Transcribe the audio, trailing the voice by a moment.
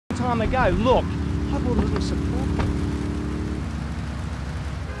time ago. Look, I bought a little surprise.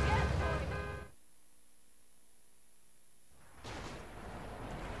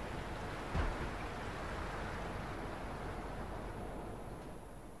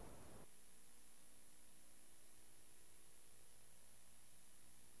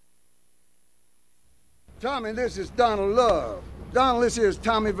 Tommy, this is Donald Love. Donald, this here is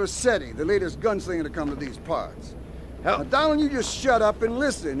Tommy Vercetti, the latest gunslinger to come to these parts. Now, Donald, you just shut up and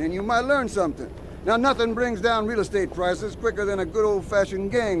listen, and you might learn something. Now, nothing brings down real estate prices quicker than a good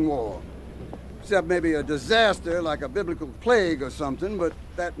old-fashioned gang war. Except maybe a disaster like a biblical plague or something, but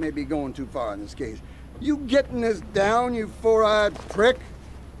that may be going too far in this case. You getting this down, you four-eyed prick?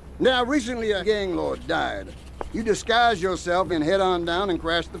 Now, recently a gang lord died. You disguise yourself and head on down and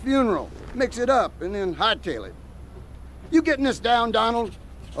crash the funeral. Mix it up, and then hightail it. You getting this down, Donald?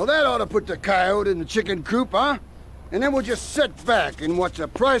 Well, that ought to put the coyote in the chicken coop, huh? And then we'll just sit back and watch the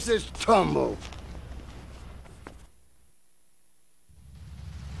prices tumble.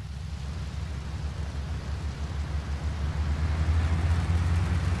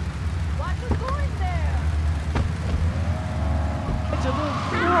 Watch the coin there! It's a little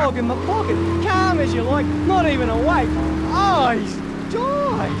frog in my pocket, calm as you like, not even awake. Oh, he's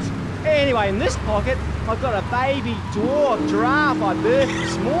died. Anyway, in this pocket, I've got a baby dwarf giraffe I birthed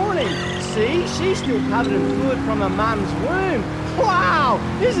this morning. See, she's still covered in fluid from her mum's womb. Wow,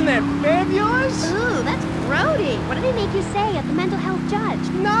 isn't that fabulous? Ooh, that's grody. What did they make you say at the mental health judge?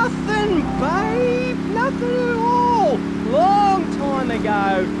 Nothing, babe, nothing at all. Long time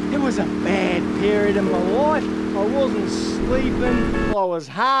ago, it was a bad period in my life. I wasn't sleeping, I was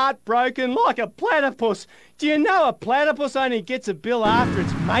heartbroken like a platypus. Do you know a platypus only gets a bill after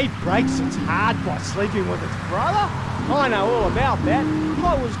its mate breaks its heart by sleeping with its brother? I know all about that.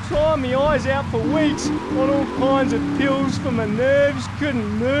 I was crying my eyes out for weeks on all kinds of pills for my nerves, couldn't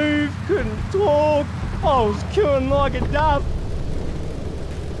move, couldn't talk. I was cooing like a dove.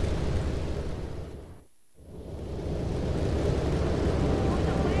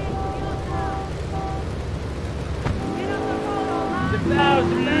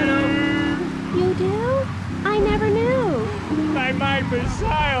 You do? I never knew. They made me say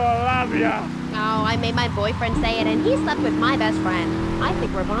I love you. Oh, I made my boyfriend say it, and he slept with my best friend. I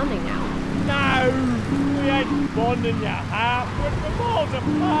think we're bonding now. No, we ain't bonding your heart. We're miles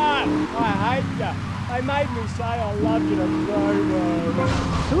apart. I hate you. They made me say I love you to Bobo.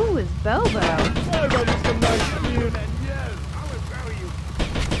 Who is Bobo? Bobo's the most cute.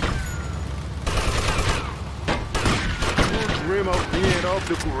 Dream of being off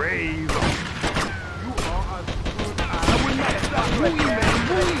the grave. You are as good as... I will not stop moving, man.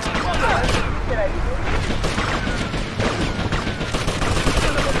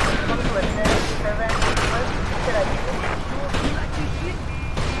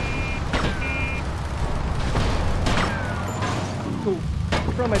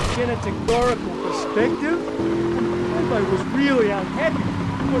 From a geneticorical perspective, Bobo was really unhappy.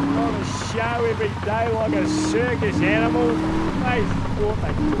 Putting on a show every day like a circus animal. They thought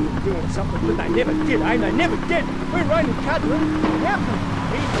they could be doing something, but they never did, eh? They never did. We're only cuddling. How can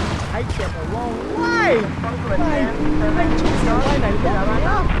people take that the wrong way? They took the way they locked me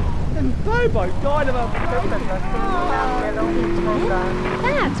up. And Bobo died of a broken heart.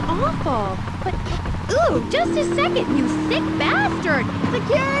 That's awful. But, ooh, just a second, you sick bastard!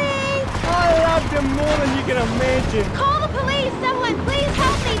 Security! I loved him more than you can imagine. Call the police! Someone, please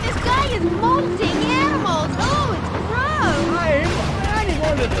help me! This guy is molting animals! Oh, it's gross! I only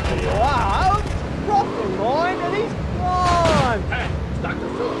wanted to be loved. Drop the line and he's gone. Hey, it's Dr.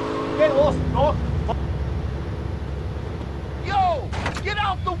 Phillips. Get lost, Doc. Yo, get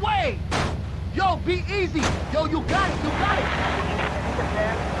out the way! Yo, be easy! Yo, you got it, you got it!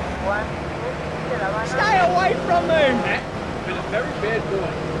 Stay away from me. Matt, you've been a very bad boy.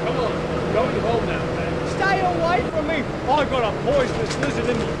 Come on, we're going home now, man. Stay away from me. I got a poisonous lizard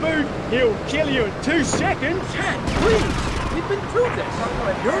in my food. He'll kill you in 2 seconds. Cat, please! We've been through this.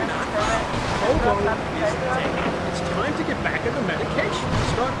 You're not. Bobo is dead. It's time to get back into medication.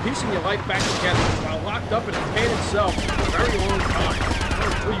 Start piecing your life back together while locked up in a painted cell for a very long time.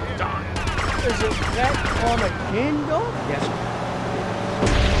 Until you die. Is it that time again, Doc? Yes, sir.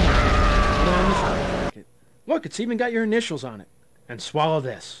 Look, it's even got your initials on it. And swallow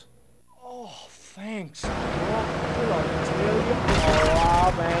this. Oh, thanks, Doc. Did I tell you? I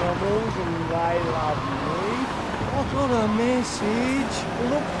love animals and they love me. I got a message.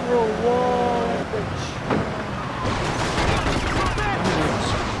 Look for a watch.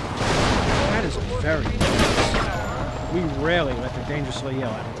 That is very dangerous. We rarely let the dangerously ill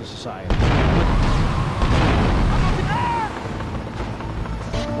out into society.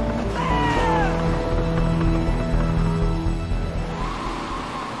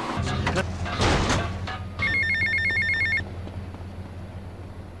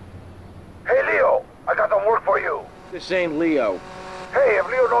 This ain't Leo. Hey, if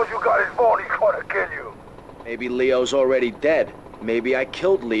Leo knows you got his phone, he's gonna kill you. Maybe Leo's already dead. Maybe I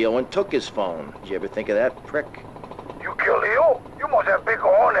killed Leo and took his phone. Did you ever think of that, prick? You kill Leo? You must have big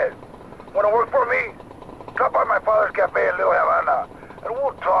cojones. Wanna work for me? Stop by my father's cafe in Little Havana, and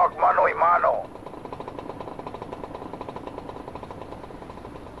we'll talk mano y mano.